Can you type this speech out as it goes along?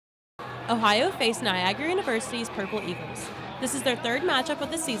Ohio faced Niagara University's Purple Eagles. This is their third matchup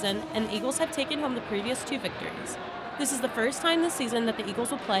of the season, and the Eagles have taken home the previous 2 victories. This is the first time this season that the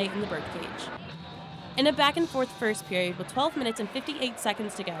Eagles will play in the birdcage. In a back-and-forth first period with 12 minutes and 58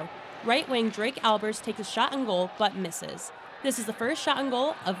 seconds to go, right wing Drake Aldridge takes a shot on goal but misses. This is the first shot on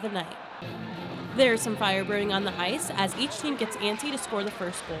goal of the night. There is some fire brewing on the ice as each team gets antsy to score the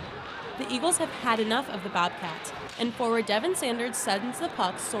first goal. The Eagles have had enough of the Bobcats, and forward Devin Sanders sends the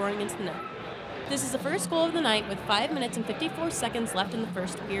puck soaring into the net. This is the first goal of the night with 5 minutes and 54 seconds left in the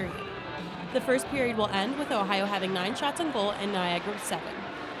first period. The first period will end with Ohio having 9 shots on goal and Niagara with 7.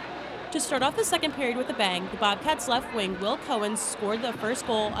 To start off the second period with a bang, the Bobcats' left wing Will Cohen scored the first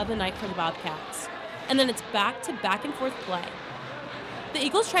goal of the night for the Bobcats. And then it's back to back-and-forth play. The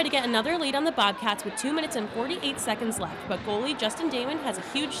Eagles try to get another lead on the Bobcats with 2 minutes and 48 seconds left, but goalie Justin Damon has a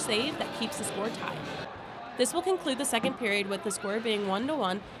huge save that keeps the score tied. This will conclude the second period with the score being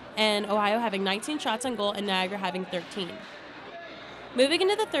 1-1 and Ohio having 19 shots on goal and Niagara having 13. Moving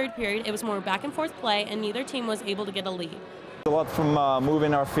into the third period, it was more back-and-forth play and neither team was able to get a lead. A lot from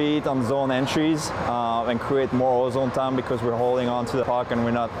moving our feet on zone entries and create more ozone time because we're holding on to the puck and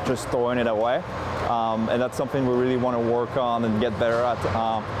we're not just throwing it away. And that's something we really want to work on and get better at.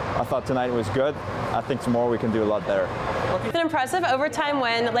 I thought tonight was good. I think tomorrow we can do a lot better. It's an impressive overtime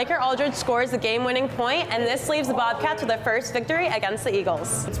win. Laker Aldridge scores the game-winning point, and this leaves the Bobcats with their first victory against the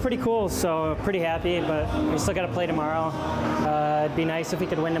Eagles. It's pretty cool, so pretty happy, but we still got to play tomorrow. It'd be nice if we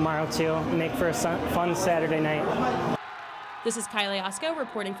could win tomorrow too, and make for a fun Saturday night. This is Kyleigh Osko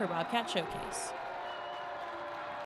reporting for Bobcat Showcase.